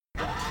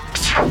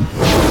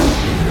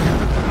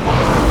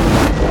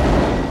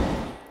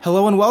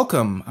Hello and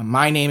welcome.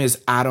 My name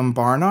is Adam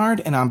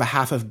Barnard, and on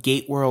behalf of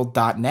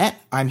GateWorld.net,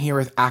 I'm here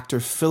with actor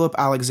Philip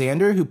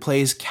Alexander, who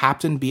plays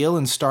Captain Beale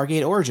in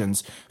Stargate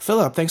Origins.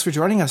 Philip, thanks for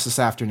joining us this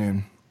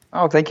afternoon.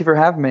 Oh, thank you for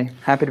having me.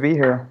 Happy to be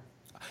here.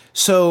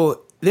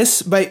 So,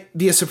 this might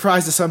be a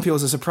surprise to some people,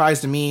 it's a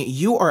surprise to me.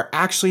 You are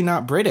actually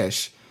not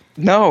British.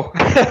 No.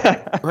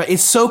 Right?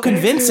 It's so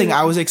convincing.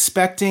 I was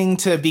expecting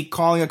to be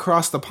calling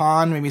across the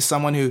pond, maybe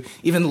someone who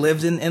even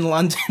lived in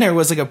London or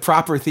was like a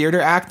proper theater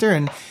actor.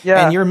 And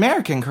you're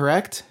American,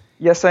 correct?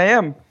 Yes, I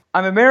am.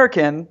 I'm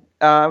American.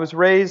 I was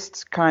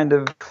raised kind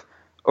of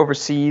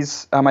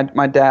overseas.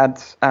 My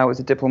dad was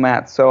a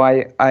diplomat, so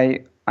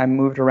I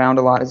moved around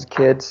a lot as a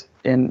kid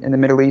in the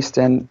Middle East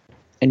and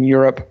in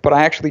Europe. But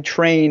I actually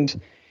trained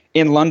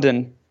in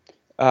London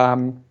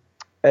at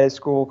a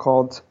school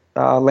called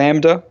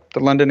LAMDA, the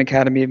London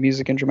Academy of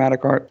Music and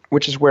Dramatic Art,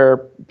 which is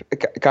where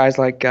guys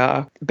like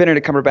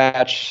Benedict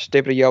Cumberbatch,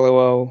 David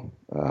Oyelowo,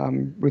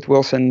 Ruth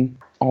Wilson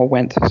all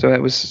went. So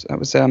it was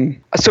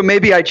so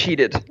maybe I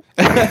cheated.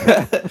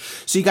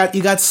 So you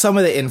got some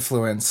of the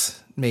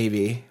influence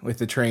maybe with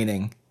the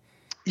training.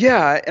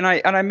 Yeah, and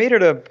I made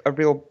it a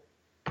real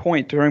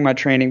point during my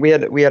training. We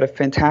had a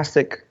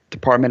fantastic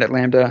department at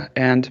LAMDA,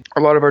 and a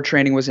lot of our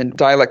training was in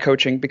dialect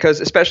coaching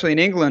because, especially in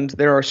England,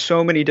 there are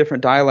so many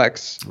different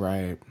dialects.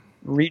 Right.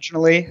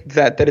 Regionally,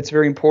 that it's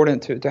very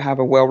important to have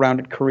a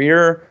well-rounded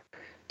career,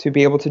 to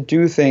be able to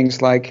do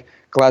things like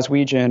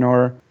Glaswegian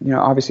or,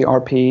 obviously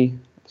RP,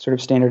 sort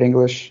of standard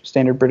English,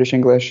 standard British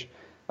English,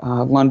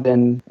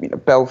 London,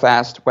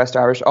 Belfast, West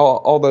Irish,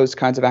 all those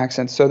kinds of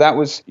accents. So that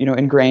was,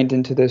 ingrained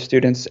into the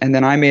students. And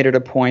then I made it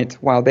a point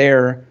while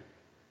there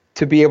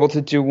to be able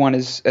to do one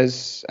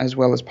as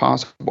well as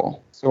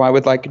possible. So I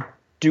would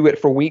do it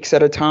for weeks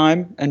at a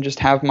time and just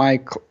have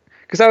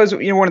because I was,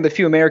 one of the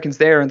few Americans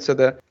there. And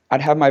so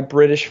I'd have my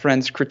British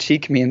friends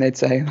critique me and they'd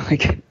say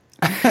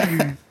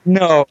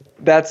no,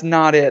 that's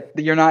not it.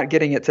 You're not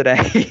getting it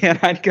today. And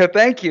I'd go,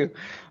 thank you.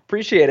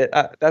 Appreciate it.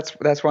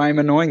 That's why I'm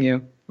annoying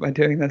you by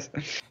doing this.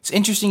 It's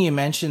interesting you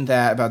mentioned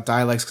that about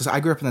dialects because I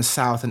grew up in the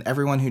South and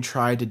everyone who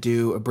tried to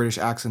do a British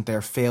accent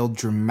there failed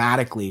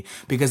dramatically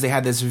because they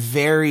had this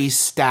very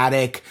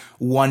static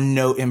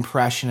one-note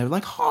impression of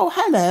oh,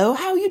 hello,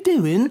 how you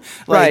doing?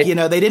 Right.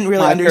 They didn't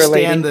really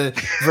understand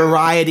the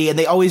variety and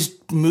they always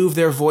moved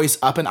their voice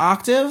up an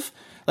octave.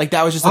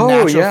 That was just a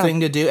natural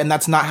thing to do, and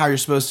that's not how you're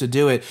supposed to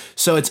do it.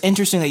 So it's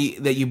interesting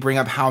that you bring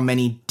up how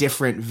many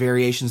different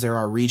variations there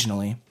are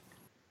regionally.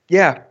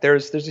 Yeah,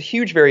 there's a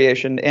huge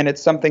variation, and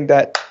it's something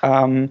that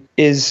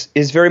is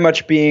very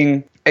much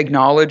being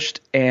acknowledged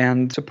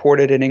and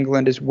supported in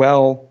England as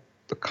well.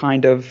 The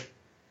kind of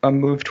a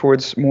move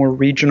towards more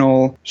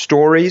regional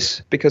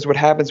stories, because what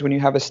happens when you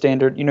have a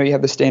standard, you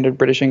have the standard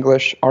British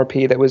English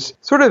RP that was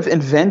sort of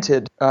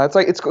invented.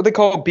 They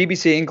call it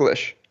BBC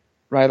English,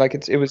 right?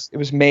 It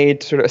was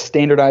made sort of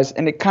standardized,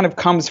 and it kind of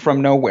comes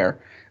from nowhere.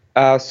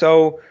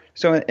 So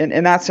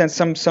in that sense,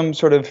 some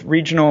sort of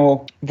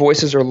regional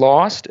voices are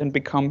lost and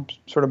become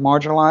sort of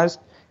marginalized,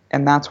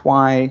 and that's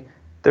why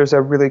there's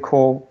a really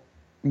cool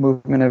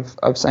movement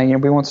of saying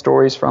we want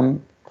stories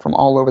from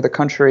all over the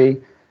country,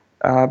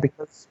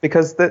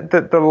 because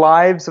the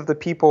lives of the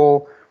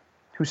people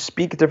who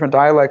speak different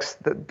dialects,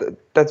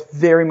 that's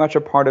very much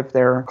a part of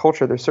their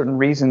culture. There's certain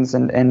reasons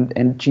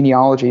and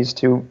genealogies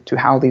to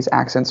how these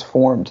accents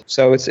formed.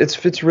 So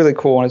it's really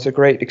cool, and it's a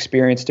great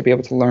experience to be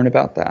able to learn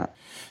about that.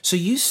 So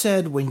you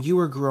said when you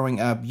were growing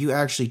up, you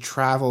actually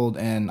traveled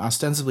and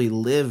ostensibly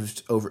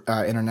lived over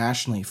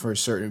internationally for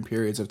certain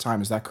periods of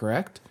time. Is that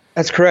correct?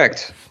 That's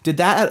correct. Did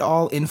that at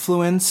all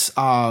influence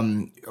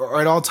or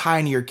at all tie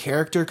into your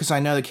character? Because I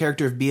know the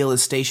character of Beale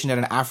is stationed at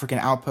an African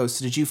outpost.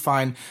 So did you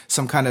find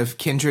some kind of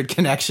kindred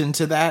connection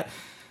to that?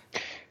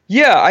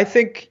 Yeah, I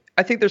think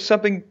there's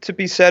something to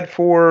be said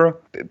for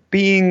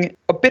being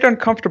a bit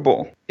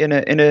uncomfortable in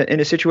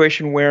a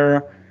situation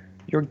where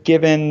you're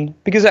given,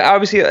 because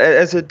obviously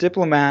as a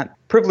diplomat,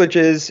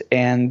 privileges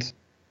and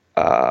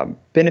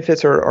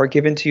benefits are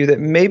given to you that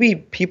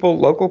maybe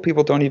local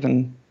people don't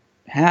even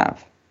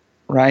have,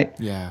 right?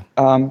 Yeah.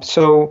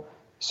 So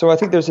I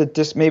think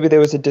maybe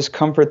there was a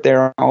discomfort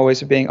there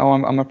always of being,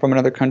 I'm from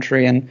another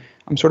country and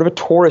I'm sort of a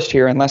tourist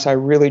here unless I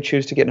really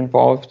choose to get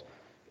involved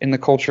in the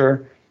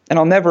culture. And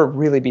I'll never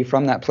really be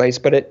from that place,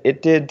 but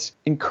it did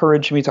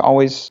encourage me to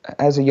always,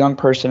 as a young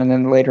person and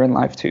then later in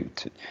life,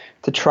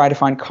 to try to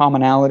find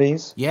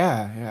commonalities.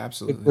 Yeah,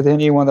 absolutely. With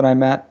anyone that I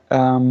met.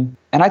 And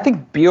I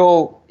think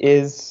Beale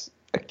is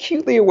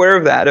acutely aware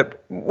of that.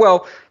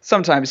 Well,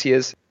 sometimes he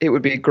is. It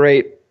would be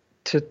great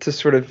to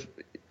sort of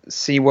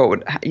see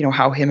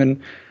how him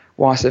and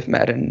Wasif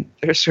met and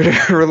their sort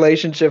of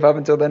relationship up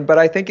until then. But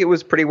I think it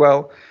was pretty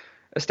well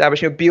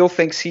established. Beale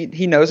thinks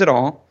he knows it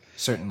all.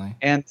 Certainly.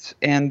 And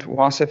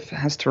Wasif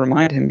has to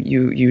remind him,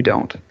 you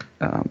don't.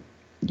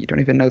 You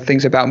don't even know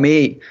things about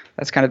me.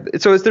 That's kind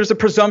of so. There's a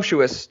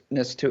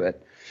presumptuousness to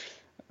it.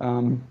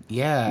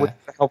 Yeah. was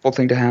a helpful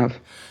thing to have.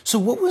 So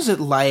what was it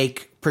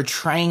like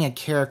portraying a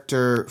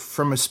character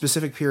from a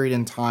specific period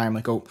in time,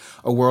 like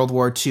a World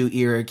War II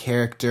era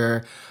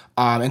character?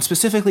 And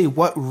specifically,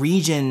 what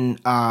region,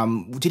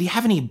 did he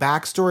have any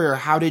backstory, or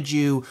how did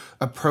you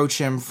approach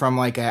him from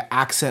like an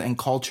accent and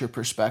culture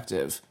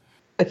perspective?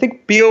 I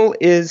think Beale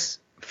is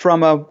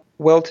from a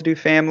well-to-do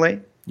family.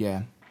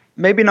 Yeah.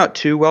 Maybe not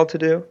too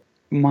well-to-do.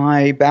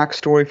 My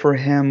backstory for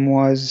him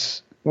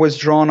was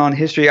drawn on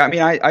history. I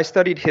mean, I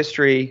studied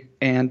history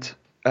and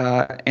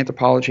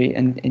anthropology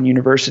in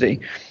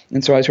university,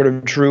 and so I sort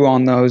of drew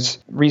on those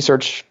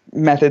research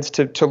methods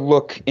to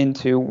look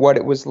into what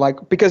it was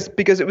like, because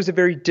it was a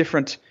very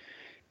different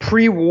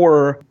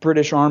pre-war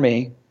British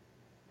Army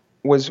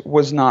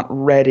was not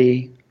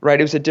ready. Right,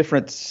 it was a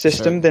different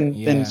system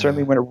than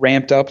certainly when it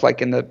ramped up,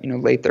 like in the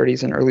late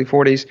 30s and early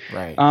 40s.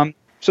 Right.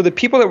 So the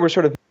people that were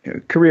sort of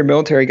career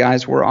military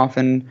guys were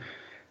often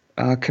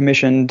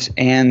commissioned,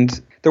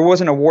 and there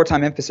wasn't a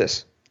wartime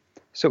emphasis.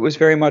 So it was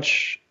very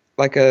much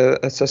like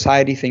a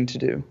society thing to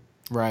do.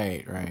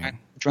 Right.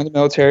 Join the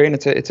military, and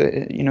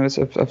it's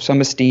of some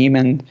esteem,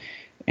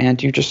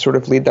 and you just sort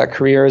of lead that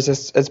career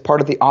as part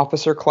of the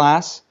officer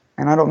class.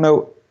 And I don't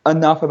know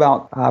enough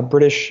about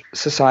British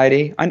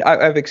society.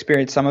 I've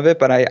experienced some of it,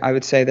 but I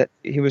would say that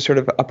he was sort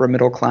of upper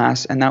middle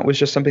class, and that was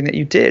just something that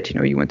you did.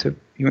 You went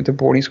to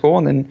boarding school,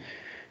 and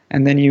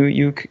then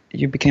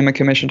you became a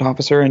commissioned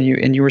officer, and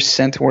you were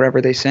sent wherever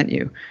they sent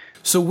you.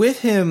 So with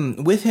him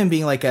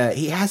being like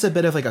he has a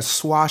bit of like a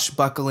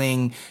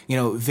swashbuckling,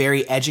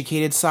 very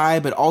educated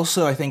side, but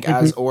also I think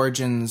as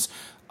Origins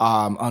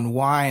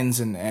unwinds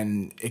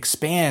and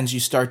expands, you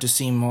start to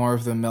see more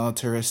of the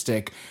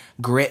militaristic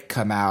grit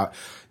come out.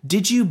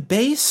 Did you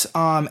base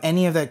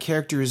any of that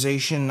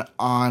characterization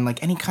on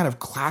like any kind of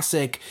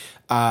classic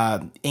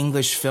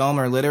English film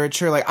or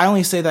literature? Like, I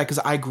only say that because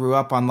I grew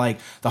up on like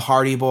the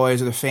Hardy Boys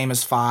or the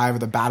Famous Five or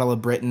the Battle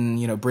of Britain,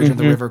 Bridge of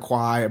the River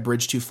Kwai, A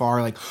Bridge Too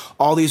Far, like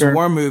all these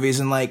war movies.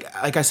 And like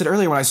I said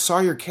earlier, when I saw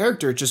your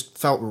character, it just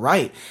felt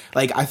right.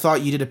 Like I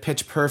thought you did a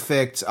pitch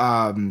perfect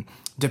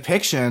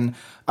depiction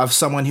of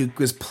someone who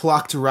was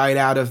plucked right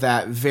out of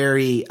that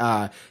very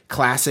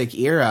classic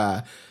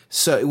era.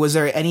 So was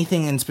there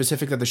anything in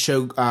specific that the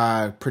show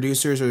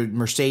producers or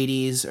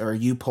Mercedes or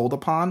you pulled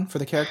upon for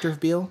the character of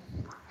Beale?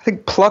 I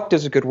think plucked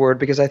is a good word,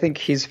 because I think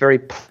he's very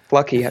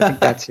plucky. I think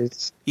that's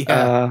his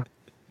a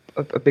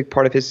big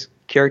part of his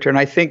character. And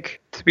I think,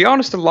 to be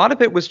honest, a lot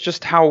of it was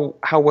just how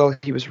well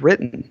he was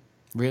written.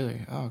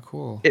 Really? Oh,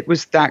 cool. It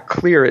was that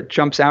clear. It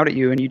jumps out at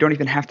you, and you don't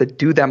even have to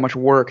do that much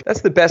work.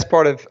 That's the best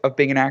part of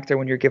being an actor,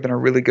 when you're given a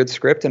really good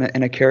script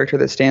and a character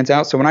that stands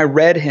out. So when I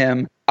read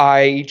him,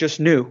 I just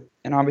knew.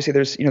 And obviously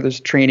there's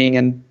training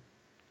and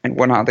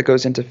whatnot that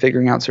goes into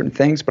figuring out certain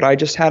things. But I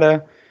just had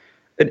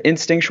an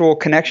instinctual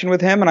connection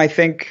with him. And I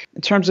think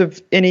in terms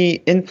of any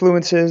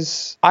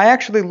influences, I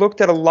actually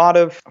looked at a lot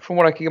of, from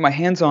what I could get my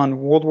hands on,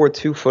 World War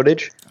II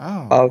footage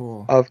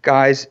of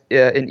guys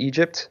in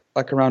Egypt,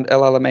 like around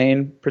El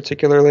Alamein,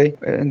 particularly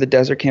in the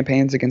desert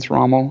campaigns against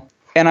Rommel.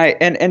 And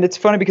it's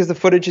funny because the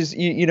footage is,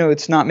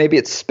 it's not, maybe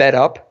it's sped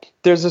up.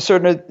 There's a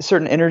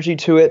certain energy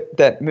to it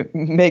that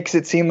makes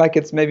it seem like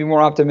it's maybe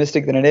more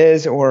optimistic than it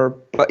is.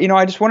 But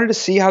I just wanted to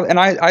see how, and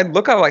I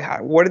look at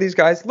like, what do these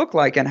guys look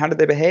like and how do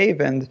they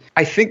behave? And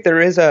I think there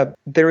is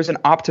an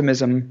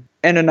optimism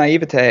and a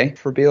naivete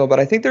for Beale, but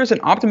I think there's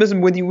an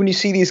optimism when you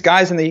see these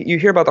guys and you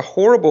hear about the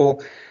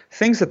horrible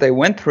things that they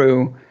went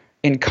through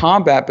in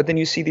combat, but then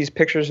you see these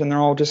pictures and they're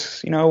all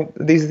just,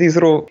 these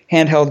little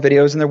handheld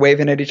videos, and they're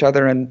waving at each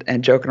other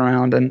and joking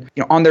around and,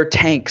 on their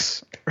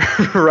tanks,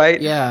 right?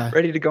 Yeah.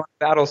 Ready to go into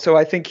battle. So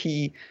I think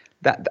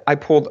that I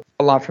pulled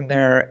a lot from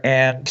there.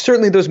 And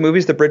certainly those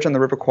movies, The Bridge on the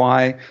River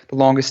Kwai, The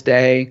Longest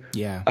Day.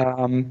 Yeah.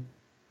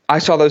 I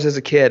saw those as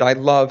a kid. I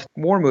loved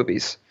war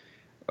movies.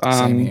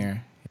 Same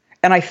here.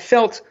 And I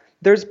felt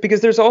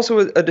because there's also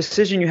a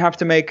decision you have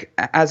to make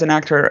as an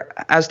actor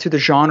as to the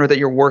genre that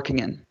you're working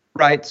in.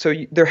 Right. So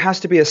there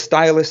has to be a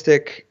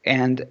stylistic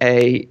and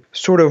a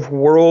sort of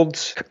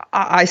world.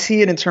 I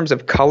see it in terms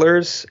of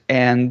colors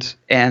and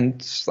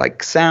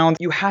like sound.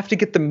 You have to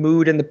get the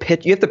mood and the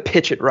pitch. You have to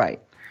pitch it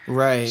right.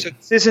 Right. So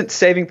this isn't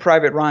Saving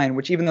Private Ryan,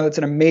 which even though it's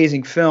an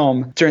amazing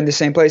film during the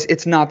same place,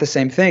 it's not the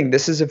same thing.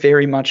 This is a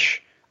very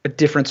much a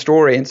different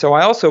story. And so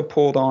I also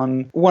pulled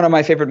on one of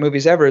my favorite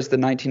movies ever is the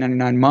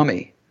 1999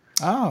 Mummy.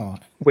 Oh.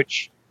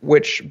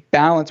 Which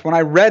balance, when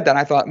I read that,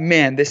 I thought,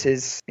 man, this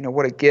is,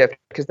 what a gift.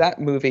 Because that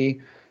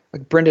movie,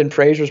 like Brendan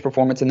Fraser's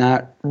performance in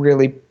that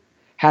really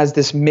has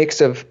this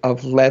mix of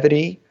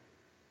levity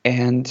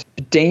and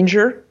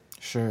danger.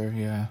 Sure,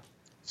 yeah.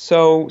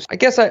 So I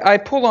guess I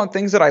pull on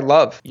things that I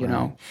love, you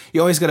know.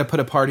 You always got to put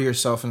a part of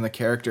yourself in the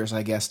characters,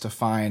 I guess, to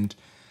find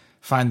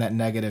that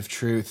negative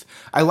truth.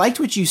 I liked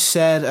what you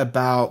said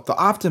about the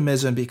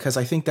optimism, because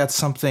I think that's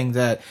something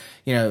that,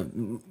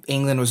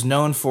 England was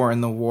known for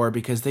in the war,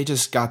 because they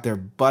just got their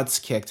butts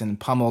kicked and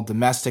pummeled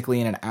domestically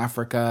and in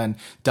Africa and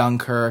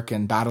Dunkirk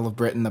and Battle of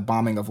Britain, the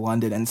bombing of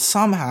London. And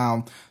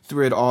somehow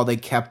through it all, they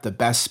kept the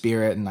best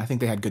spirit. And I think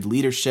they had good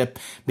leadership.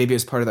 Maybe it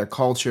was part of their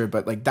culture,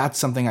 but like that's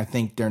something I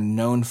think they're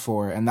known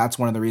for. And that's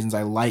one of the reasons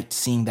I liked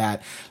seeing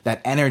that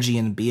energy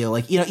in Beale.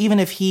 Like, even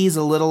if he's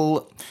a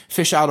little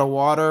fish out of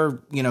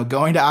water,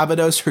 going to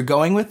Abydos or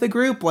going with the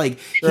group, like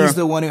sure. He's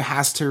the one who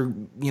has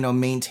to,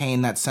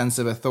 maintain that sense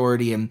of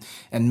authority and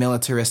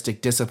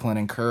militaristic discipline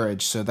and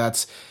courage. So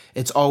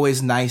it's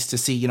always nice to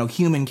see,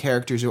 human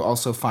characters who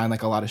also find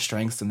like a lot of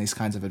strengths in these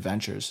kinds of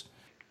adventures.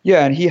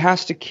 Yeah, and he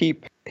has to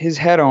keep his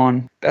head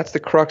on. That's the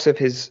crux of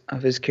his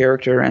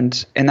character,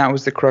 and that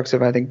was the crux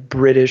of, I think,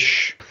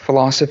 British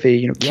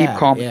philosophy. Keep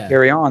calm,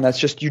 carry on. That's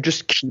just, you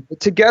just keep it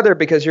together,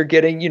 because you're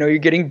getting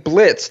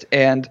blitzed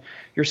and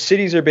your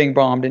cities are being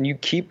bombed, and you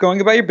keep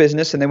going about your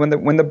business. And then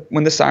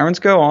when the sirens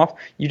go off,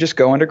 you just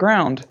go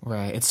underground.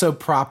 Right. It's so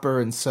proper,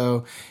 and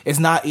so it's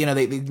not.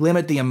 They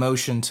limit the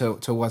emotion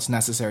to what's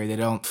necessary. They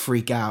don't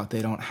freak out.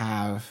 They don't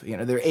have.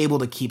 They're able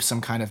to keep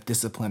some kind of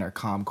discipline or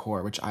calm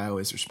core, which I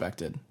always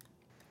respected.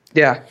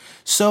 Yeah.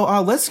 So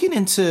let's get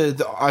into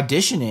the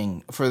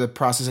auditioning for the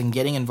process and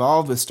getting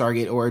involved with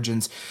Stargate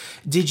Origins.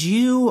 Did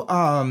you,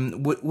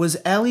 was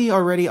Ellie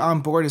already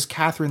on board as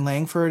Catherine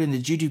Langford, and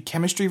did you do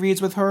chemistry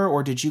reads with her,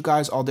 or did you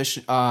guys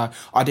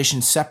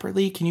audition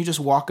separately? Can you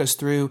just walk us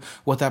through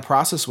what that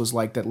process was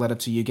like that led up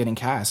to you getting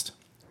cast?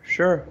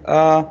 Sure.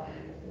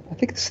 I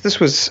think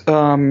this was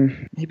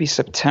maybe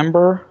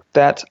September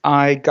that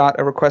I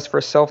got a request for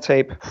a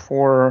self-tape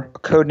for a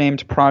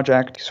codenamed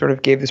project. Sort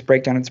of gave this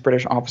breakdown of this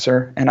British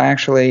officer, and I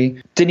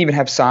actually didn't even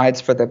have sides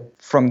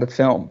from the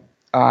film.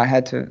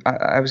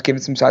 I was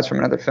given some sides from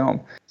another film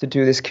to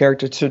do this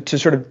character, to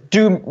sort of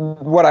do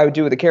what I would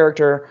do with the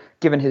character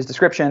given his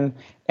description,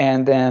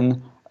 and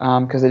then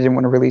because I didn't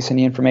want to release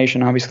any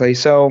information, obviously.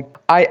 So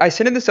I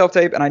sent in the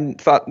self-tape, and I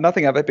thought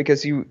nothing of it,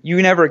 because you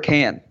never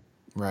can.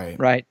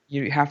 Right.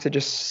 You have to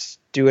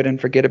just do it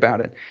and forget about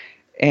it.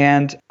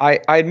 And I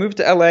had moved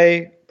to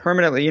LA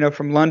permanently,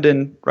 from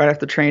London right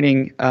after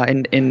training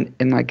in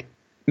like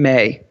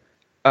May.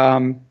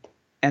 And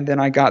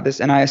then I got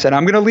this, and I said,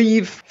 I'm going to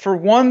leave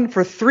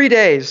for 3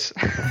 days.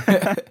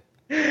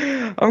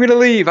 I'm going to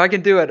leave. I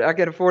can do it. I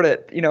can afford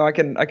it. I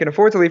can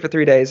afford to leave for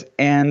 3 days.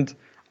 And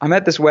I'm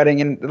at this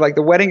wedding, and like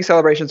the wedding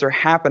celebrations are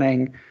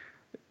happening,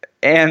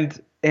 and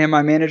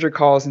my manager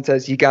calls and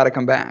says, you got to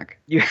come back.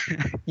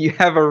 You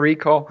have a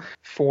recall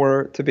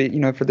for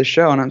the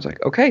show. And I was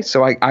like, okay.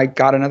 So I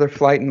got another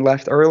flight and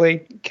left early,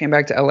 came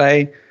back to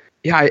LA.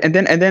 Yeah. And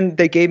then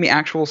they gave me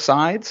actual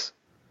sides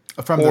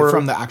from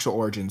the actual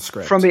origin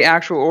script. From the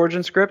actual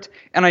origin script.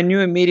 And I knew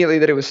immediately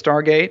that it was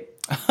Stargate.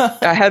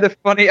 I had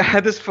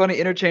this funny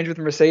interchange with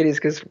Mercedes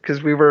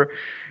because we were,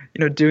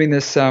 doing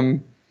this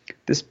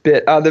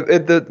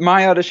bit.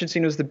 My audition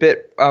scene was the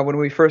bit when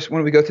we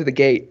go through the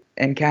gate,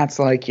 and Kat's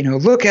like,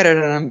 look at it,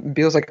 and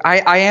Beale's like,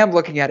 I am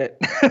looking at it.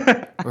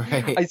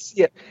 Right. I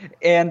see it,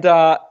 and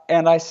I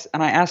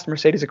asked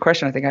Mercedes a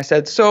question. I think I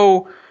said,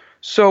 so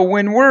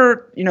when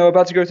we're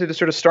about to go through the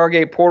sort of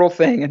Stargate portal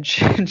thing, and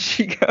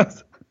she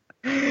goes,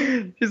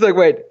 she's like,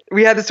 wait,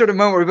 we had this sort of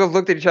moment where we both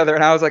looked at each other,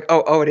 and I was like,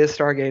 oh, it is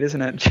Stargate,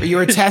 isn't it? You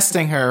were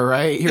testing her,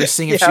 right? You were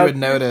seeing if she would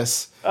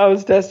notice. I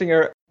was testing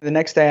her. The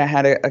next day I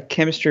had a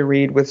chemistry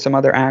read with some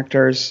other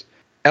actors.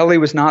 Ellie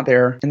was not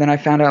there. And then I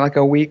found out like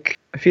a week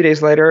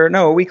later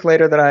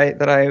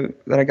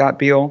that I got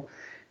Beale.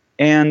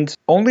 And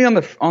only on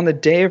the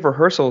day of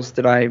rehearsals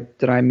did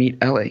I meet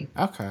Ellie.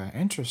 Okay,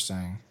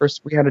 interesting.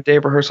 First we had a day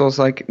of rehearsals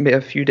like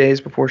a few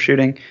days before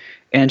shooting,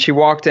 and she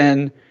walked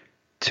in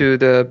to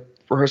the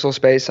rehearsal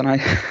space, and I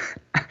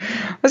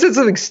said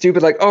something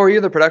stupid like, "Oh, are you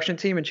the production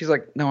team?" And she's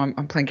like, "No,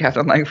 I'm playing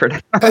Catherine Langford."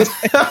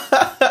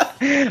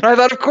 And I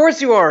thought, "Of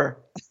course you are."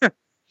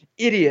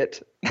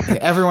 Idiot.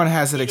 Everyone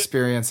has that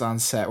experience on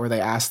set where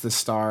they ask the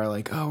star,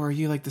 like, "Oh, are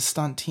you like the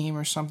stunt team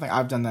or something?"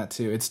 I've done that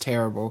too. It's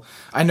terrible.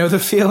 I know the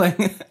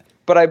feeling.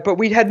 But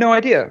we had no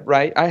idea,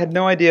 right? I had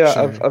no idea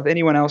Sure. of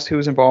anyone else who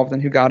was involved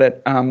and who got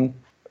it,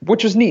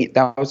 which was neat.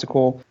 That was a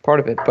cool part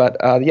of it. But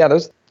that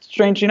was,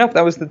 strange enough,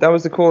 that was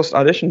the coolest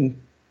audition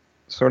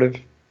sort of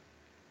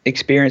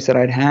experience that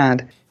I'd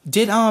had.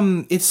 Did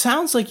it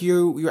sounds like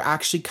you're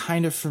actually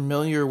kind of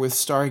familiar with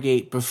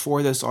Stargate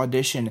before this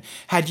audition.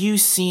 Had you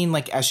seen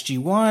like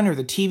SG-1 or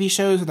the TV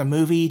shows or the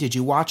movie? Did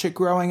you watch it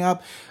growing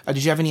up?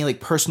 Did you have any like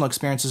personal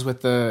experiences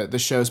with the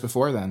shows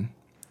before then?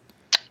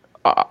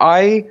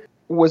 I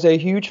was a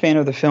huge fan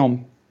of the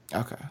film.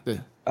 Okay.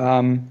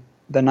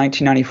 The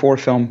 1994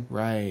 film.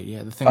 Right,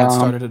 yeah, the thing that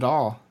started it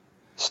all.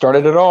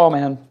 Started it all,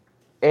 man.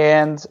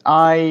 And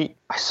I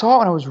saw it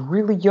when I was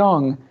really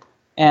young,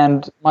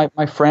 and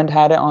my friend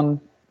had it on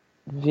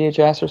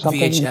VHS or something.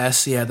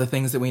 VHS, yeah, the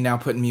things that we now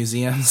put in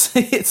museums.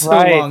 It's so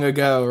Right. long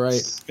ago, right?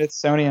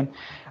 Smithsonian.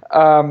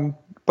 But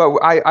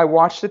I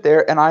watched it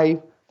there, and I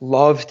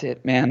loved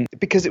it, man,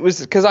 because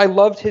I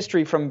loved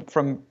history from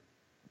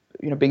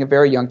being a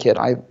very young kid.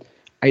 I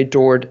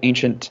adored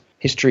ancient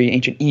history,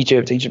 ancient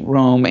Egypt, ancient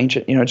Rome,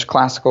 ancient, just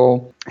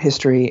classical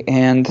history.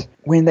 And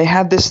when they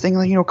had this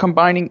thing,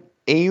 combining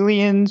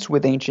aliens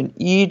with ancient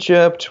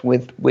Egypt,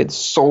 with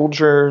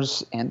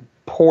soldiers and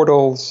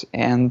portals,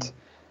 and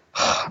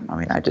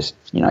I just,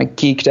 I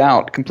geeked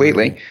out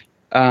completely.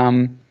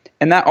 And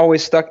that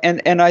always stuck.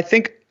 And I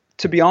think,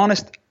 to be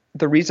honest,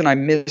 the reason I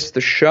missed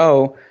the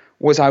show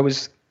was I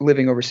was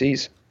living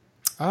overseas.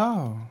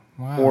 Oh,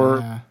 wow.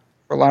 For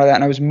a lot of that,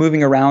 and I was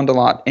moving around a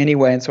lot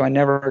anyway, and so I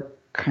never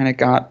kind of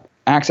got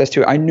access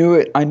to it. I knew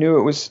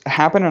it was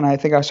happening, and I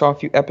think I saw a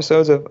few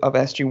episodes of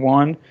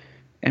SG-1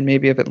 and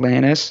maybe of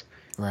Atlantis.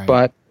 Right.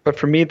 But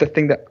for me, the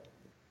thing that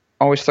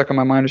always stuck in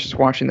my mind was just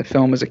watching the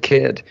film as a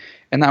kid,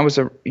 and that was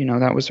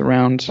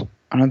around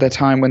that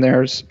time when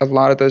there's a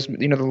lot of those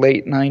the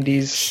late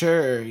 90s.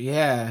 Sure.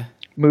 Yeah.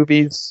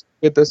 Movies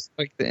with this,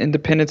 like the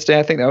Independence Day.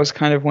 I think that was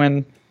kind of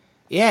when.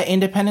 Yeah,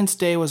 Independence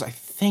Day was, I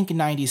think,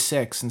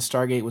 96, and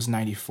Stargate was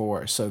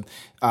 94. So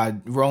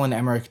Roland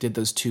Emmerich did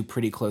those two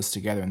pretty close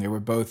together, and they were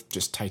both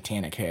just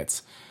titanic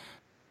hits.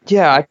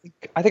 Yeah,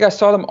 I think I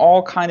saw them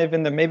all kind of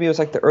maybe it was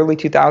like the early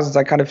 2000s.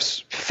 I kind of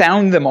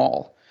found them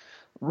all,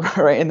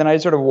 right? And then I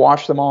sort of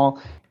watched them all.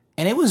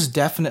 And it was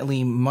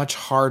definitely much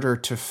harder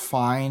to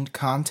find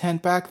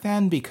content back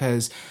then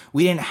because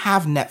we didn't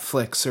have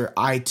Netflix or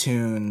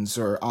iTunes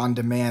or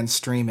on-demand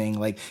streaming.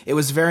 Like, it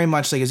was very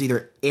much like it was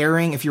either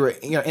airing. If you were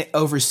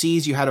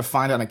overseas, you had to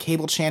find it on a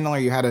cable channel, or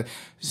you had to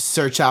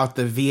search out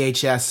the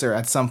VHS or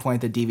at some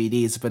point the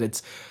DVDs. But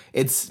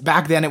it's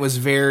back then it was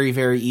very,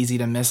 very easy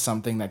to miss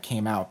something that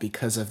came out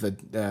because of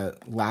the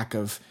lack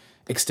of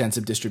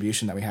extensive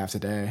distribution that we have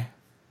today.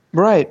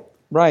 Right.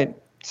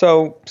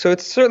 So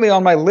it's certainly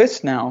on my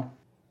list now.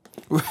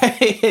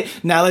 Right.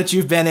 Now that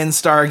you've been in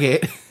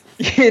Stargate.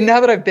 Yeah,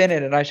 now that I've been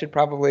in it, I should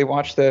probably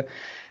watch the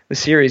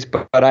series.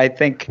 But I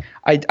think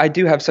I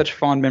do have such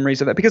fond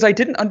memories of that because I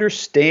didn't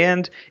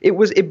understand.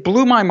 It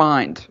blew my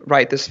mind,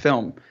 right, this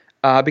film,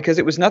 because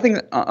it was nothing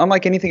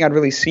unlike anything I'd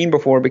really seen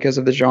before because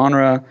of the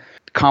genre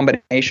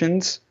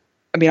combinations.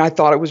 I mean, I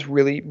thought it was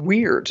really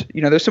weird.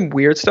 There's some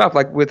weird stuff,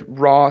 like with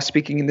Raw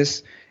speaking in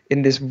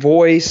this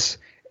voice,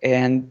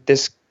 and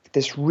this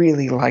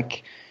really,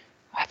 like,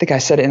 I think I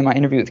said it in my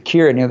interview with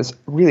Kieran, this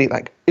really,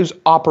 like, it was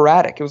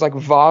operatic. It was like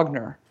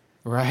Wagner.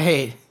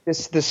 Right.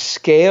 The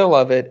scale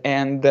of it,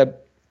 and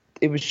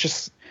it was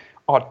just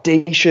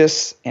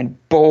audacious and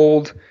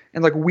bold.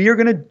 And like, we are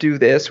going to do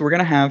this. We're going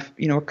to have,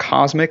 a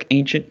cosmic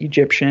ancient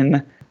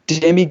Egyptian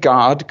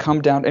demigod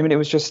come down. I mean, it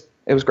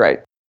was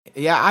great.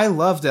 Yeah, I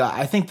loved it.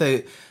 I think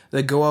the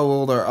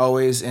Goa'uld are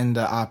always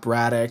into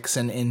operatics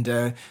and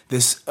into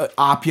this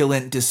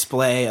opulent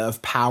display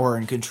of power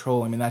and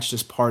control. I mean, that's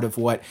just part of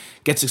what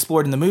gets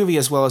explored in the movie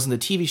as well as in the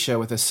TV show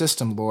with the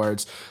System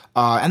Lords.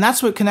 And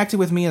that's what connected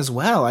with me as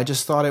well. I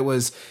just thought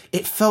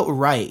it felt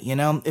right,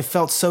 It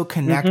felt so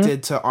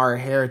connected to our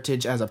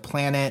heritage as a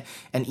planet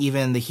and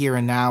even the here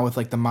and now with,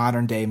 like, the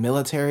modern day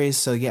militaries.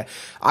 So, yeah,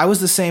 I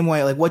was the same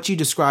way. Like, what you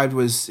described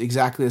was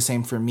exactly the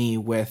same for me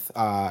with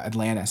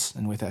Atlantis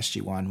and with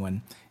SG-1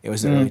 when it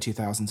was the early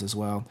 2000s as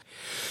well.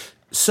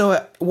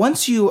 So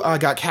once you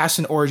got cast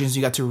in Origins,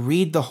 you got to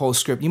read the whole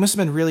script. You must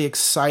have been really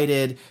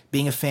excited,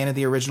 being a fan of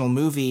the original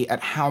movie, at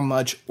how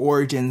much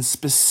Origins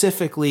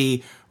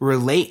specifically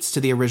relates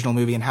to the original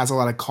movie and has a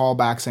lot of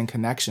callbacks and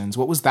connections.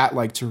 What was that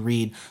like to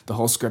read the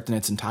whole script in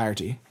its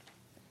entirety?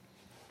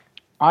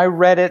 I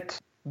read it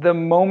the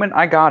moment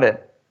I got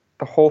it,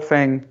 the whole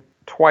thing,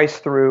 twice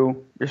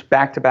through, just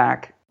back to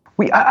back.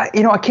 I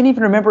can't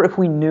even remember if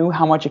we knew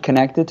how much it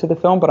connected to the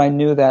film, but I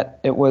knew that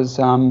it was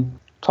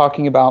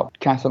talking about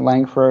Katherine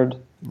Langford,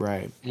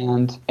 right,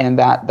 and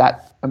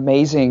that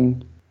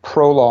amazing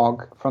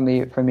prologue from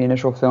the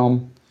initial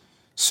film.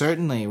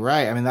 Certainly,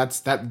 right. I mean,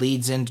 that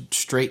leads in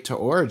straight to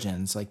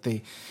Origins. Like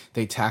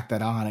they tack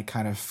that on. It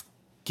kind of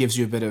gives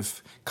you a bit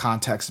of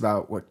context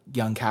about what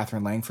young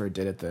Katherine Langford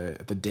did at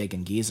the dig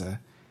in Giza.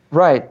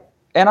 Right,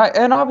 and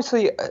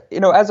obviously,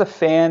 as a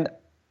fan,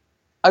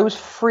 I was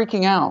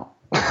freaking out.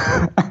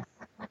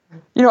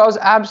 I was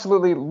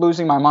absolutely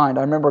losing my mind.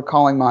 I remember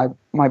calling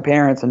my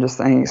parents and just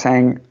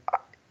saying,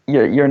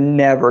 you're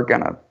never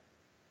gonna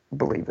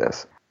believe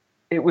this.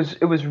 It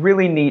was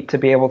really neat to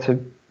be able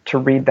to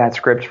read that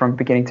script from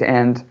beginning to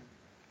end,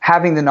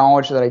 having the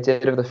knowledge that I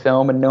did of the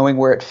film and knowing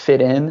where it fit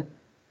in.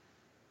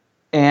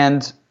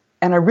 And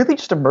I really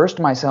just immersed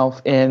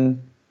myself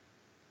in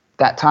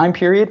that time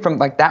period from,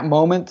 like, that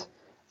moment.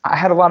 I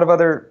had a lot of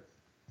other,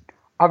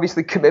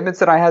 obviously, commitments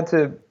that I had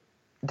to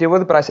deal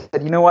with it, but I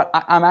said, you know what?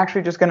 I'm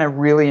actually just going to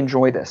really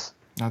enjoy this.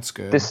 That's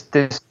good.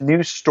 This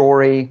new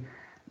story,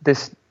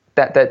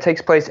 that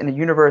takes place in a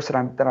universe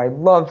that I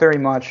love very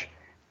much,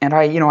 and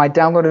I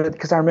downloaded it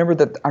because I remembered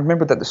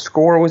that the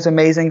score was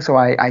amazing. So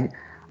I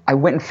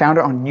went and found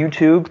it on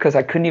YouTube because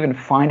I couldn't even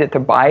find it to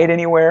buy it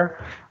anywhere,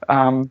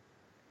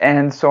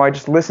 and so I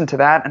just listened to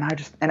that, and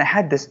it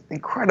had this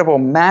incredible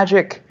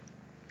magic.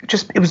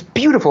 It was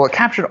beautiful. It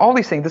captured all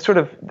these things. This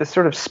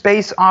sort of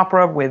space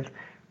opera with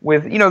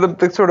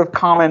the sort of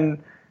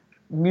common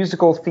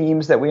musical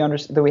themes that we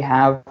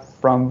have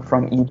from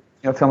Egypt,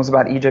 films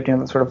about Egypt,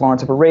 sort of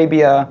Lawrence of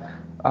Arabia,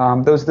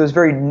 those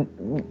very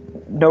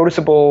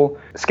noticeable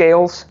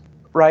scales,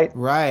 right?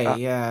 Right,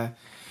 yeah.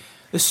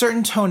 There's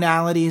certain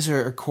tonalities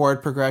or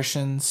chord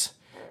progressions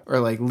or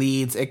like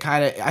leads. It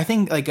kind of, I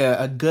think like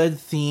a good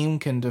theme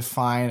can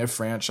define a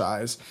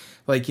franchise.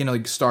 Like,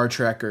 like Star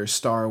Trek or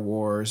Star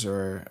Wars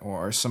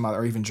or some other,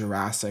 or even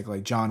Jurassic.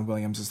 Like John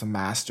Williams is the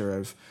master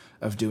of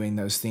doing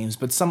those themes.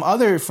 But some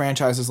other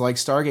franchises like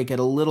Stargate get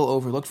a little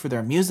overlooked for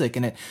their music,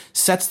 and it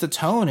sets the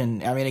tone,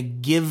 and I mean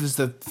it gives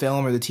the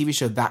film or the TV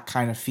show that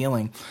kind of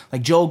feeling.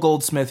 Like Joel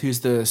Goldsmith,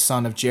 who's the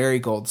son of Jerry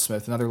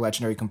Goldsmith, another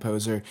legendary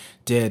composer,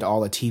 did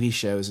all the TV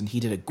shows, and he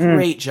did a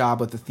great job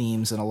with the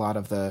themes and a lot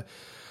of the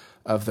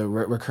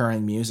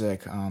recurring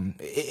music.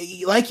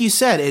 Like you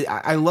said,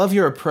 I love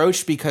your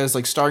approach because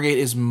like Stargate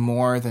is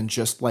more than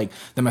just like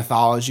the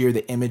mythology or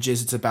the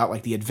images. It's about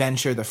like the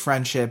adventure, the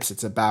friendships.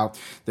 It's about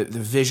the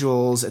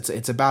visuals.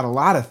 It's about a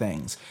lot of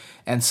things.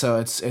 And so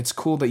it's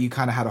cool that you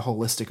kind of had a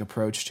holistic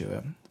approach to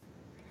it.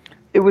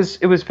 It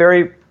was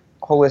very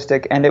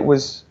holistic, and it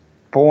was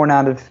born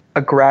out of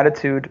a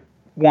gratitude,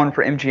 one,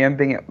 for MGM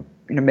being,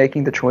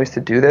 making the choice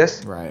to do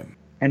this. Right.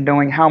 And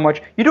knowing how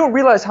much you don't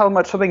realize how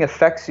much something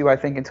affects you, I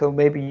think, until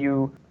maybe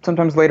you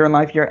sometimes later in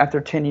life, after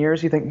 10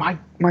 years, you think, my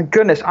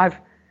goodness, I've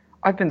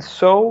been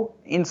so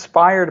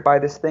inspired by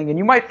this thing, and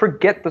you might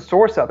forget the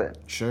source of it.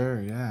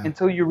 Sure, yeah.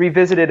 Until you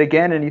revisit it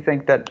again, and you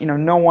think that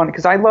no one,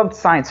 because I loved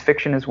science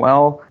fiction as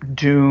well,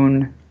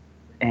 Dune,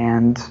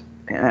 and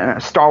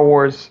Star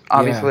Wars,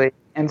 obviously. Yeah.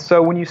 And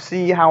so when you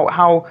see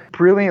how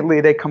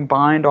brilliantly they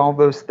combined all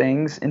those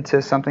things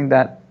into something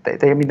that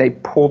they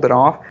pulled it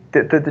off.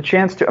 The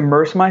chance to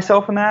immerse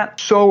myself in that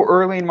so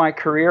early in my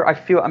career,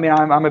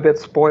 I'm a bit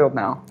spoiled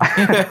now.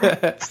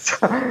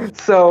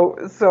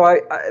 so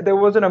there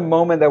wasn't a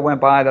moment that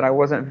went by that I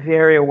wasn't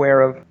very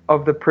aware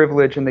of the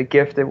privilege and the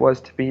gift it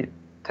was to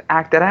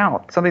act it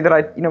out. Something that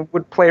I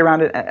would play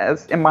around it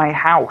as in my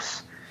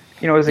house,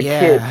 as a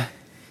kid.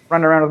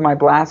 Running around with my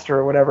blaster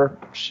or whatever,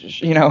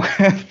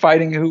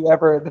 fighting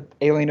whoever the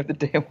alien of the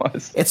day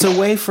was. It's a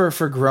way for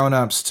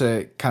grown-ups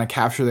to kind of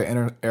capture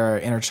their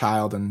inner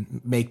child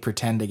and make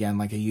pretend again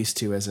like I used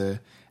to as a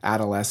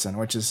adolescent,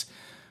 which is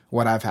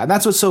what I've had. And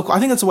that's what's so cool. I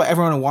think that's what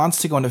everyone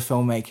wants to go into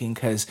filmmaking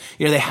because,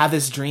 they have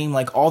this dream,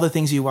 like all the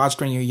things you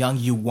watched when you're young,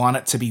 you want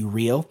it to be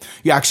real.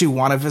 You actually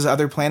want to visit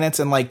other planets,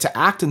 and like to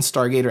act in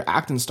Stargate or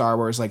act in Star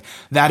Wars, like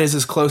that is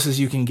as close as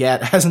you can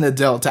get as an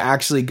adult to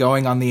actually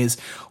going on these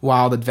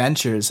wild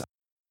adventures.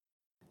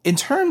 In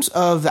terms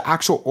of the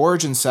actual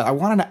origin set, I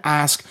wanted to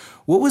ask,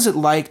 what was it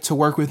like to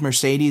work with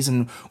Mercedes,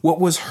 and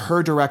what was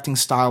her directing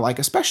style like,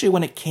 especially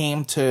when it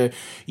came to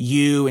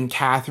you and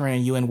Catherine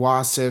and you and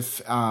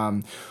Wasif?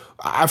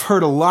 I've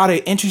heard a lot of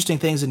interesting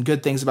things and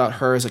good things about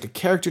her as like a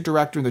character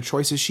director and the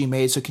choices she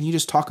made. So can you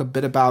just talk a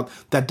bit about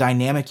that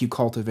dynamic you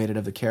cultivated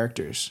of the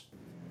characters?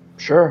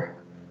 Sure.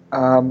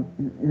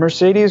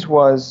 Mercedes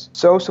was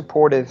so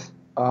supportive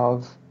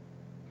of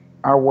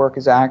our work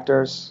as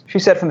actors. She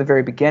said from the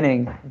very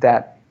beginning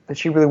that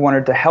she really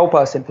wanted to help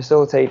us and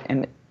facilitate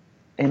in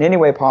any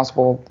way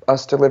possible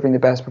us delivering the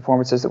best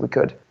performances that we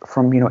could,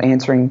 from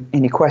answering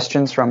any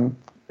questions from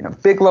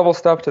big level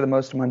stuff to the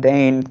most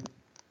mundane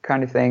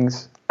kind of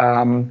things.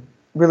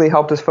 Really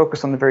helped us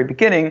focus on the very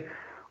beginning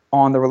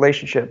on the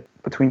relationship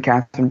between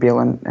Catherine Biel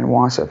and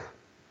Wasif,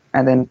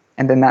 and then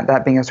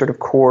that being a sort of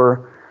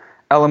core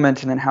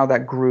element, and then how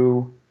that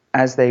grew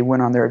as they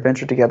went on their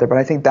adventure together. But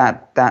I think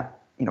that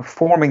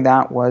forming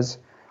that was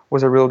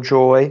a real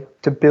joy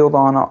to build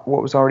on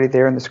what was already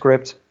there in the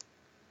script,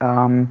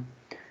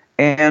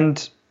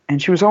 and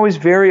she was always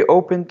very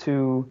open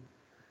to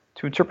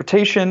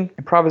interpretation,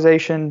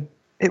 improvisation.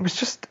 It was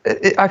just,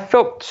 I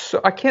felt,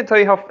 I can't tell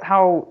you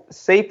how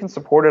safe and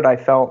supported I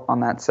felt on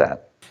that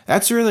set.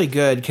 That's really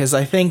good, because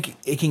I think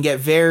it can get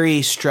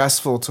very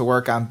stressful to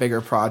work on bigger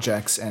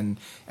projects and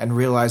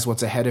realize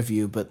what's ahead of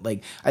you. But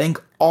like, I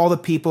think all the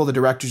people, the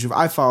directors who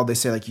I followed, they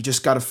say like, you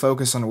just got to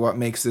focus on what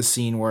makes this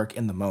scene work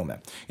in the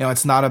moment.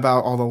 It's not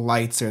about all the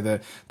lights or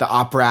the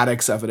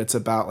operatics of it. It's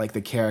about like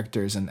the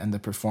characters and the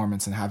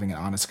performance and having an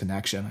honest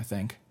connection, I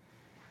think.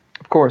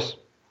 Of course.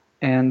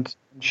 And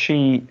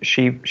she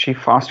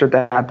fostered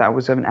that. That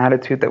was an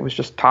attitude that was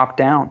just top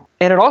down.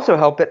 And it also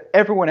helped that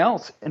everyone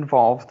else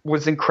involved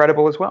was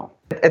incredible as well.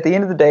 At the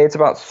end of the day, it's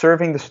about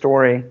serving the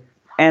story.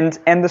 And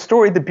the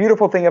story, the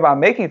beautiful thing about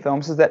making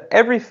films is that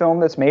every film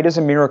that's made is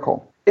a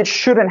miracle. It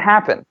shouldn't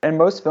happen. And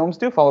most films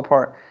do fall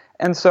apart.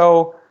 And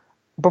so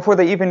before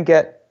they even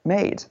get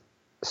made.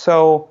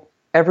 So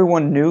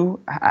everyone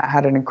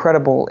had an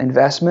incredible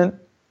investment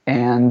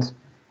and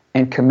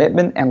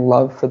commitment and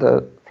love for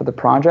the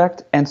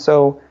project. And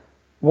so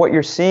what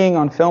you're seeing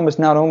on film is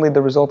not only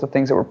the result of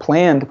things that were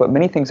planned, but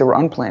many things that were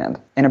unplanned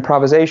and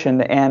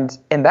improvisation. And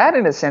that,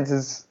 in a sense,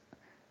 is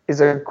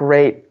a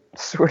great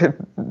sort of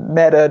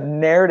meta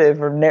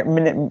narrative or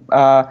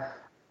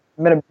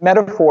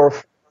metaphor.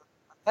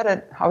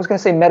 I was going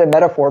to say meta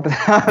metaphor, but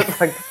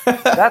like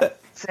that's the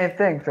same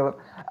thing, Philip.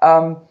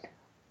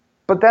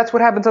 But that's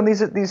what happens on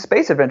these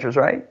space adventures,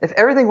 right? If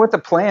everything went to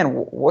plan,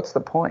 what's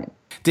the point?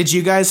 Did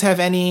you guys have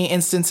any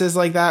instances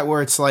like that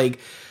where it's like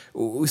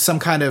some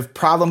kind of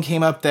problem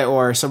came up that,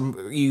 or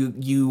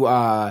you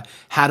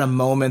had a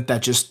moment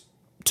that just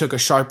took a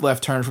sharp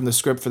left turn from the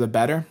script for the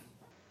better?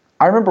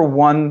 I remember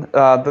one,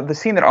 the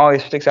scene that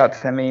always sticks out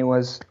to me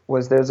was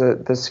there's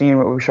the scene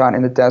where we shot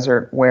in the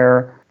desert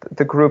where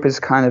the group is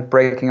kind of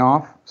breaking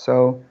off.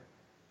 So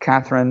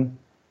Catherine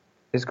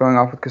is going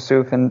off with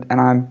Kasuf, and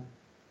I'm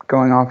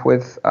going off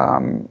with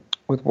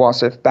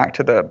Wasif back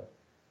to the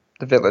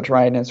village,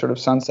 right, and it's sort of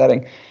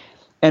sunsetting.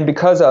 And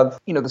because of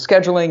the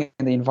scheduling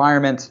and the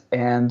environment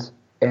and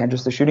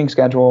just the shooting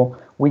schedule,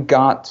 we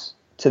got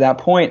to that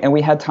point and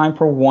we had time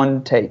for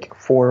one take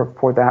for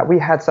that. We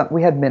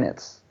had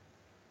minutes,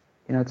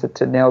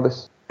 to nail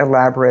this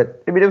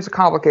elaborate. I mean, it was a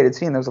complicated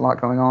scene. There was a lot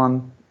going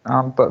on,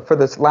 but for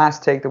this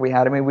last take that we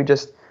had, I mean, we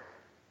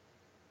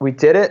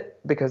did it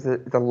because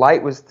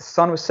the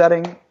sun was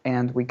setting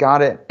and we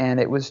got it, and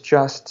it was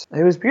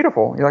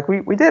beautiful. You're like,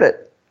 we did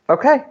it.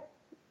 Okay,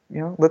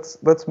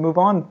 let's move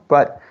on.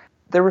 But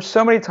there were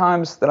so many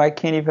times that I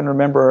can't even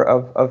remember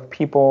of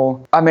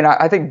people. I mean,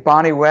 I think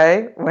Bonnie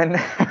Way, when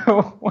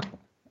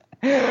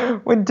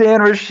when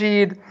Dan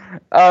Rashid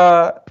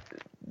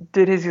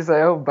did his, he's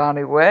like, oh,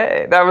 Bonnie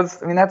Way.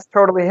 That's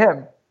totally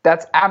him.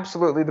 That's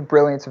absolutely the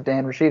brilliance of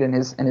Dan Rashid and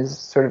his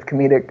sort of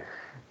comedic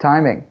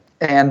timing.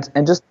 And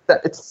just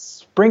that it's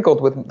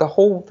sprinkled with, the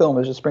whole film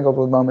is just sprinkled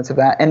with moments of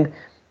that. And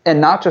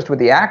not just with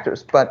the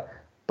actors, but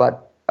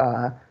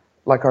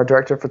like our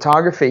director of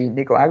photography,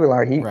 Nico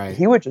Aguilar,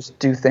 he would just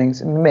do things.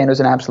 The man was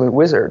an absolute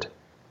wizard.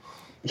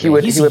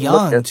 He's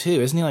young too,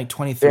 isn't he? Like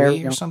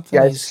 23 or something?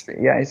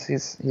 Yeah,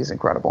 he's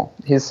incredible.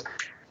 He's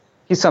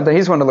something.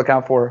 He's one to look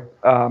out for.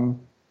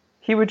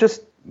 He would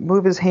just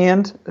move his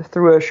hand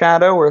through a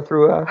shadow or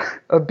through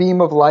a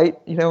beam of light,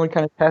 and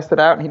kind of test it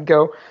out, and he'd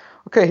go,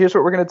 "Okay, here's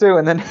what we're gonna do,"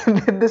 and then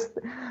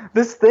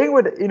this thing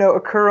would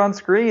occur on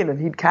screen, and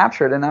he'd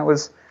capture it, and that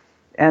was,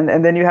 and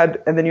then you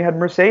had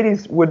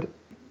Mercedes would.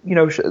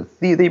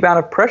 The amount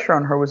of pressure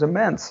on her was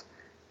immense,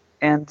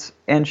 and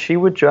she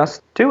would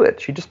just do it.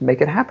 She'd just make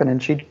it happen,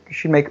 and she'd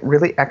make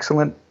really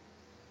excellent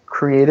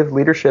creative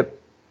leadership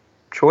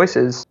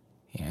choices.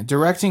 Yeah,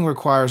 directing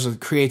requires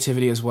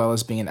creativity as well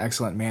as being an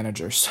excellent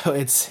manager. So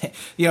it's,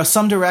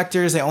 some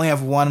directors, they only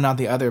have one and not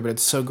the other, but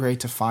it's so great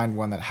to find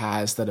one that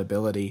has that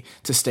ability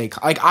to stay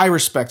calm. Like, I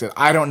respect it.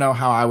 I don't know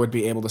how I would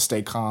be able to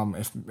stay calm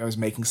if I was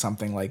making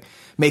something like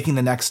making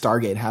the next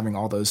Stargate, having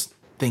all those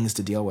things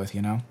to deal with,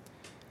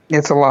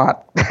 It's a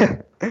lot.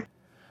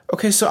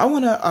 Okay, so I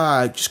want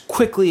to just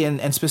quickly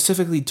and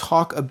specifically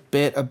talk a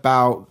bit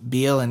about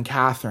Beale and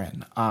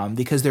Catherine,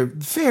 because they're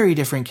very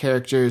different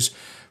characters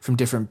from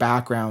different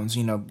backgrounds.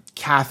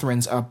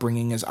 Catherine's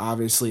upbringing is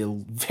obviously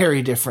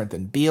very different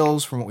than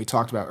Beale's from what we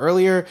talked about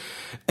earlier.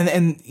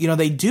 And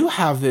they do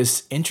have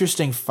this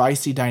interesting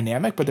feisty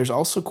dynamic, but there's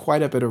also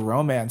quite a bit of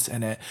romance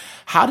in it.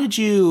 How did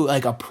you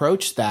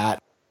approach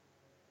that?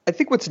 I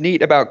think what's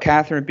neat about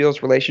Catherine and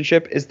Beale's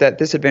relationship is that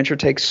this adventure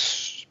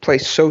takes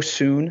place so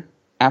soon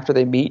after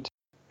they meet,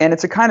 and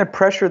it's a kind of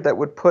pressure that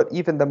would put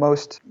even the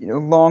most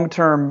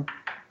long-term,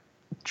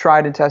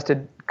 tried and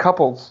tested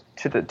couples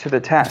to the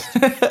test.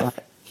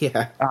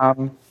 Yeah.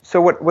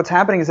 So what's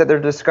happening is that they're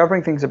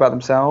discovering things about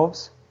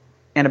themselves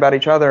and about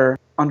each other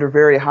under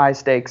very high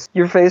stakes.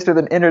 You're faced with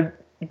an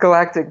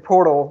intergalactic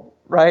portal,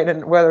 right,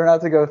 and whether or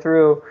not to go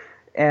through,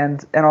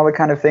 and all the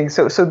kind of things.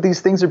 So these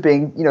things are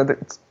being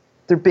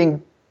they're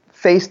being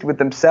faced with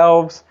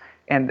themselves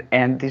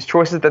and these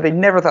choices that they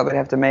never thought they'd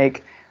have to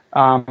make.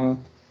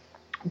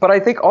 But I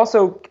think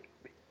also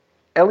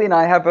Ellie and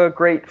I have a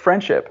great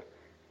friendship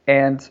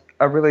and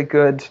a really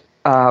good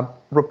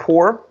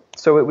rapport.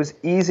 So it was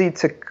easy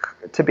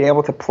to be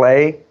able to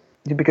play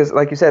because,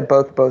 like you said,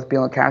 both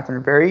Beale and Catherine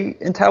are very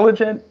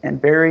intelligent and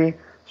very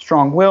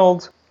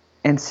strong-willed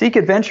and seek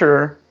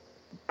adventure,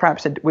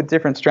 perhaps with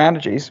different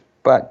strategies.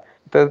 But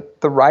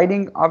the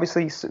writing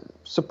obviously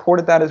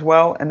supported that as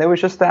well, and there was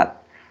just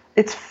that.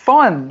 It's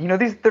fun,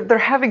 they're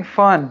having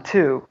fun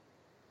too,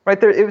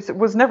 right? It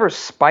was never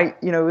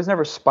it was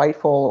never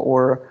spiteful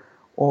or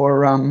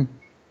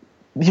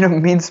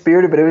mean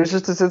spirited, but it was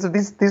just a sense of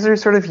these are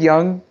sort of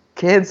young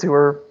kids who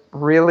are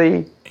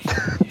really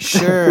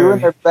doing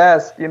their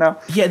best,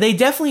 Yeah, they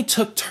definitely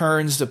took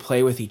turns to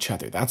play with each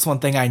other. That's one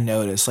thing I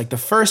noticed. Like the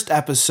first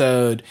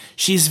episode,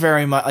 she's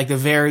very much like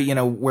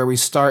where we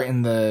start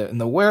in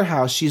the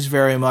warehouse, she's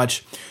very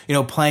much,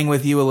 playing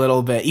with you a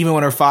little bit, even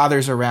when her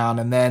father's around.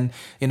 And then,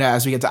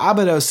 as we get to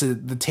Abydos,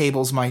 the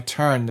tables might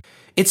turn.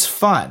 It's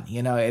fun.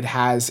 It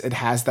has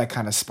that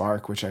kind of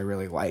spark, which I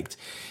really liked.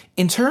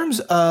 In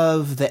terms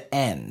of the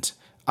end,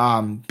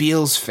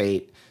 Beale's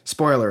fate,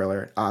 spoiler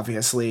alert,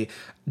 obviously.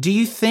 Do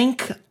you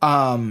think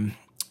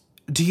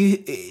do you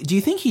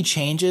think he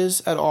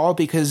changes at all?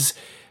 Because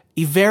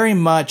he very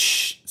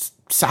much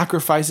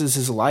sacrifices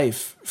his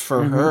life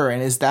for her,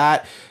 and is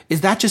that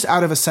just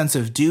out of a sense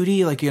of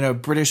duty, like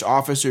British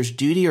officer's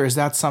duty, or is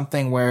that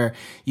something where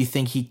you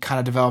think he kind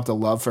of developed a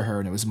love for her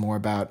and it was more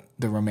about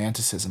the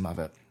romanticism of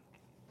it?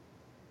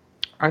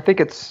 I think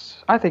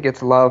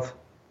it's love.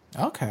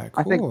 Okay,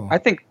 I think cool. I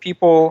think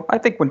people I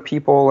think when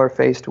people are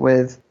faced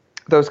with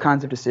those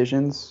kinds of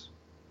decisions,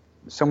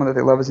 someone that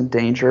they love is in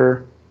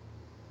danger,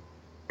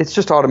 it's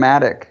just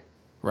automatic.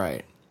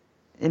 Right.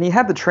 And he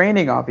had the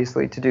training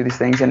obviously to do these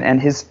things,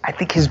 and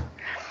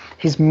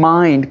his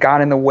mind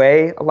got in the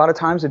way a lot of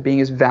times of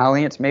being as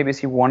valiant maybe as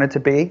he wanted to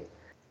be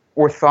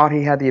or thought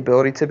he had the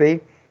ability to be.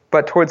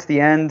 But towards the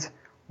end,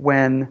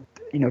 when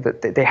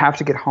they have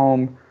to get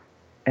home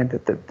and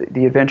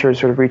the adventure is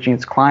sort of reaching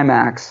its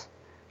climax,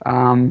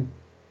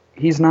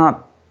 he's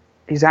not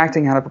he's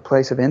acting out of a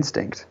place of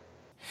instinct.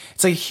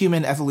 It's like a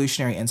human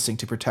evolutionary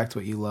instinct to protect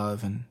what you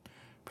love and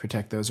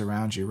protect those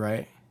around you,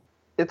 right?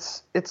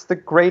 It's the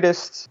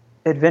greatest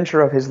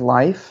adventure of his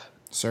life,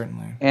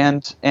 Certainly.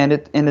 and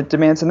it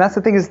demands. And that's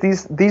the thing, is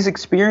these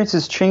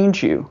experiences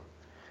change you,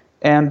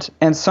 and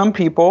some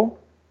people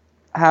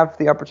have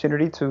the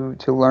opportunity to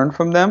learn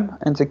from them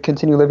and to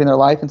continue living their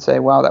life and say,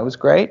 wow, that was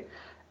great.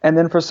 And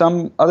then for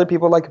some other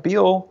people like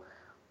Beale,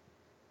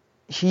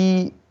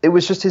 it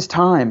was just his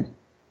time.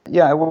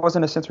 Yeah, it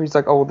wasn't a sense where he's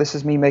like, oh, well, this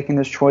is me making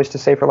this choice to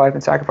save her life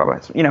and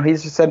sacrifice.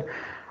 He's just said,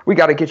 we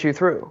got to get you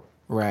through.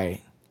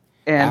 Right.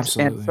 And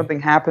Absolutely. something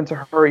happened to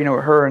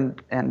her, her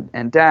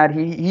and Dad.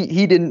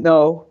 He didn't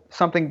know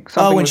something.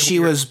 Oh, when was she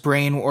weird.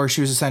 was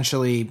she was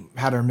essentially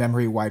had her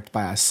memory wiped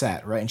by a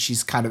set, right? And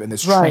she's kind of in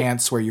this Right.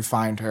 trance where you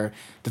find her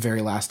the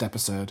very last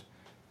episode.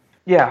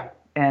 Yeah,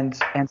 and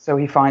so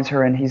he finds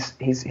her, and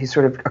he's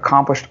sort of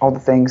accomplished all the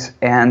things,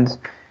 and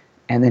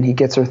then he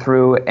gets her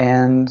through,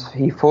 and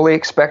he fully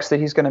expects that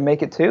he's going to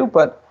make it too,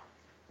 but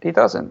he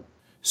doesn't.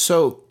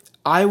 So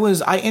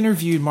I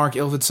interviewed Mark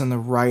Ilvidson, the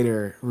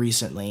writer,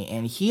 recently,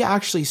 and he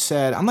actually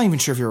said, I'm not even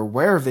sure if you're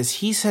aware of this,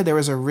 he said there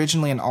was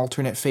originally an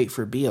alternate fate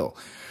for Beale,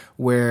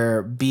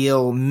 where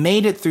Beale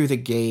made it through the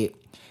gate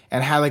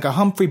and had like a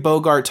Humphrey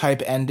Bogart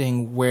type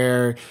ending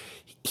where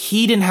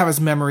he didn't have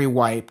his memory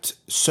wiped,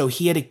 so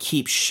he had to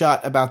keep shut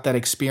about that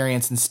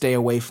experience and stay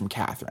away from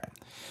Catherine.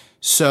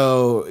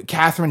 So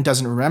Catherine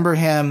doesn't remember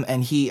him,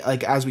 and he,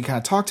 like, as we kind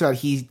of talked about,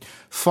 he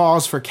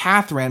falls for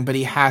Catherine, but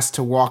he has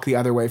to walk the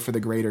other way for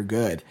the greater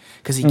good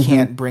because he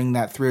can't bring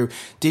that through.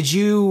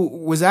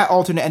 Was that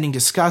alternate ending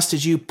discussed?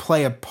 Did you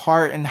play a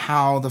part in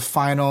how the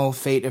final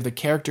fate of the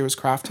character was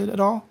crafted at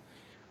all?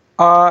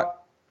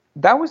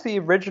 That was the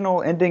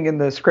original ending in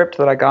the script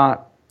that I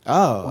got.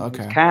 Oh,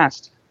 okay. It was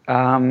cast.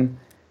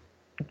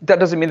 That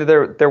doesn't mean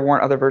that there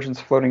weren't other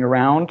versions floating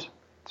around,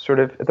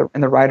 sort of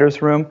in the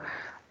writers' room.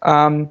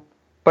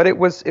 But it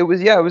was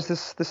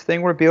this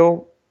thing where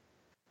Beale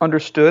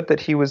understood that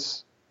he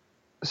was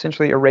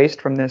essentially erased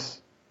from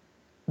this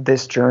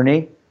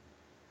journey,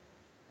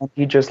 and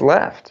he just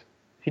left.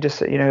 He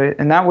just,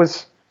 and that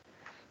was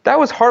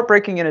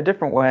heartbreaking in a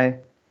different way.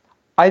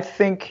 I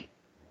think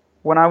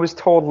when I was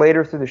told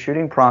later through the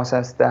shooting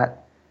process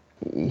that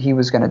he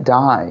was going to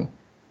die,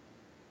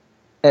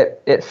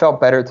 it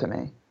felt better to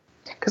me,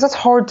 because that's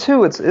hard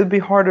too. It'd be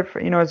harder for,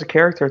 as a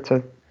character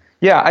to.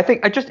 Yeah, I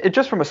think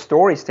just from a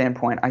story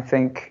standpoint, I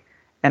think,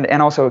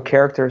 and also a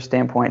character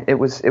standpoint, it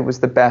was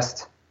the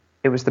best.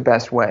 It was the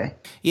best way.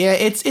 Yeah,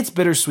 it's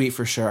bittersweet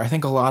for sure. I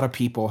think a lot of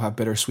people have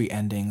bittersweet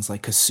endings,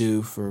 like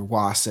Kasuf or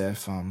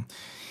Wasif.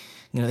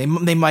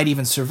 They might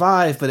even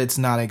survive, but it's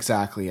not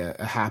exactly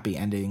a happy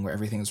ending where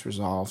everything is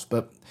resolved.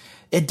 But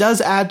it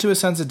does add to a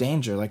sense of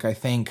danger. Like, I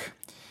think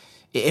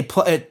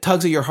it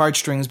tugs at your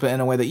heartstrings, but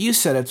in a way that you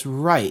said, it's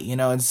right.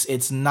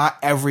 It's not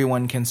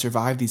everyone can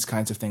survive these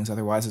kinds of things.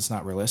 Otherwise, it's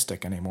not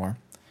realistic anymore.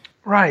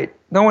 Right.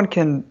 No one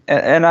can.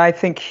 And I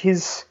think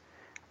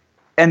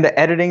and the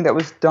editing that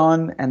was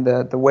done, and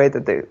the way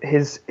that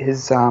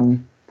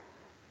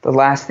the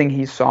last thing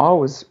he saw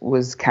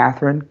was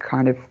Catherine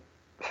kind of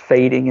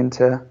fading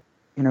into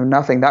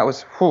nothing. That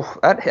was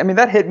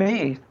that hit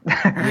me.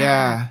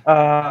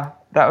 Yeah.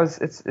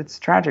 It's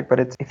tragic, but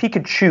if he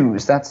could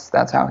choose, that's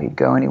how he'd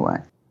go anyway.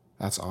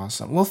 That's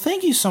awesome. Well,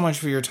 thank you so much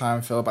for your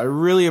time, Philip. I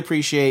really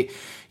appreciate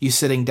you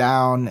sitting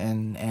down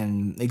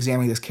and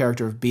examining this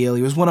character of Beale.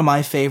 He was one of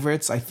my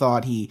favorites. I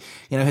thought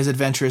his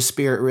adventurous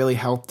spirit really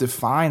helped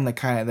define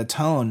the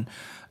tone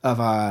of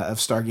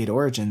Stargate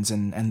Origins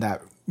and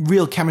that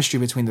real chemistry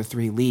between the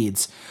three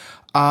leads.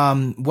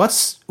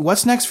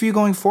 What's next for you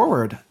going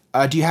forward?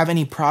 Do you have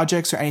any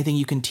projects or anything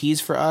you can tease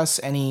for us?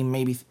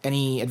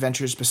 Any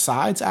adventures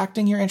besides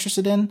acting you're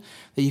interested in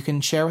that you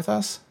can share with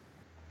us?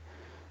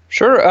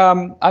 Sure.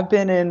 I've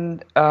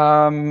been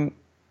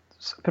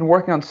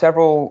working on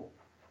several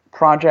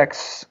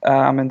projects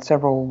and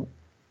several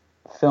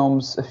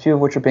films, a few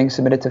of which are being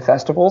submitted to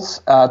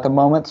festivals at the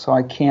moment, so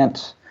I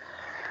can't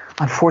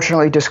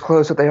unfortunately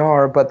disclose what they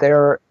are, but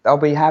I'll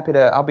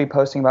be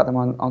posting about them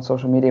on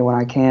social media when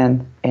I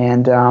can.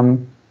 And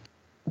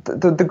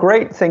the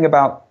great thing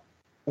about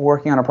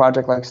working on a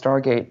project like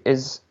Stargate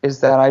is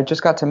that I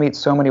just got to meet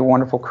so many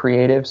wonderful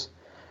creatives,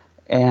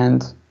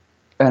 and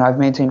I've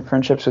maintained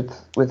friendships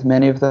with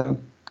many of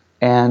them,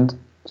 and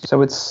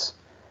so it's,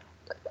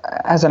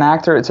 as an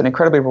actor, it's an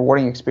incredibly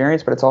rewarding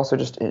experience, but it's also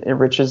just it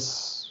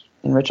enriches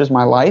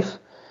my life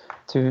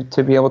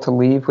to be able to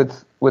leave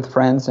with with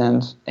friends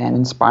and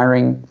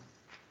inspiring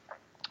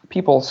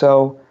people.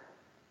 So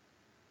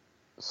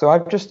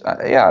I've just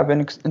I've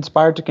been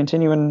inspired to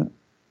continue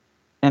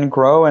and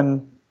grow,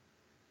 and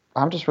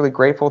I'm just really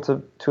grateful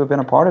to have been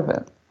a part of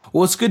it.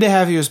 Well, it's good to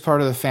have you as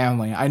part of the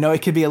family. I know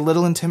it can be a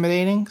little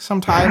intimidating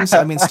sometimes.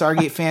 I mean,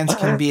 Stargate fans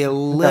can be a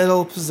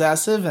little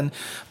possessive,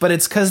 but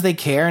it's because they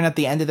care. And at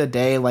the end of the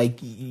day, like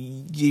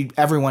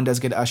everyone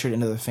does get ushered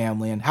into the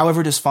family. And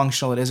however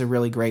dysfunctional, it is a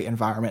really great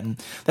environment.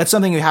 And that's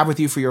something you have with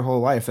you for your whole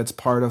life. That's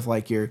part of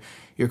like your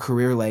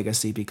career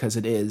legacy, because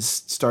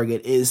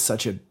Stargate is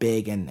such a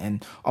big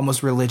and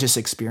almost religious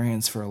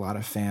experience for a lot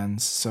of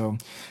fans. So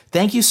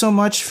thank you so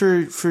much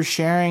for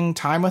sharing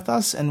time with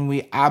us, and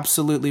we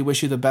absolutely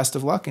wish you the best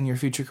of luck in your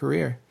future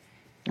career.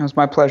 It was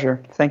my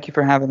pleasure. Thank you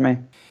for having me.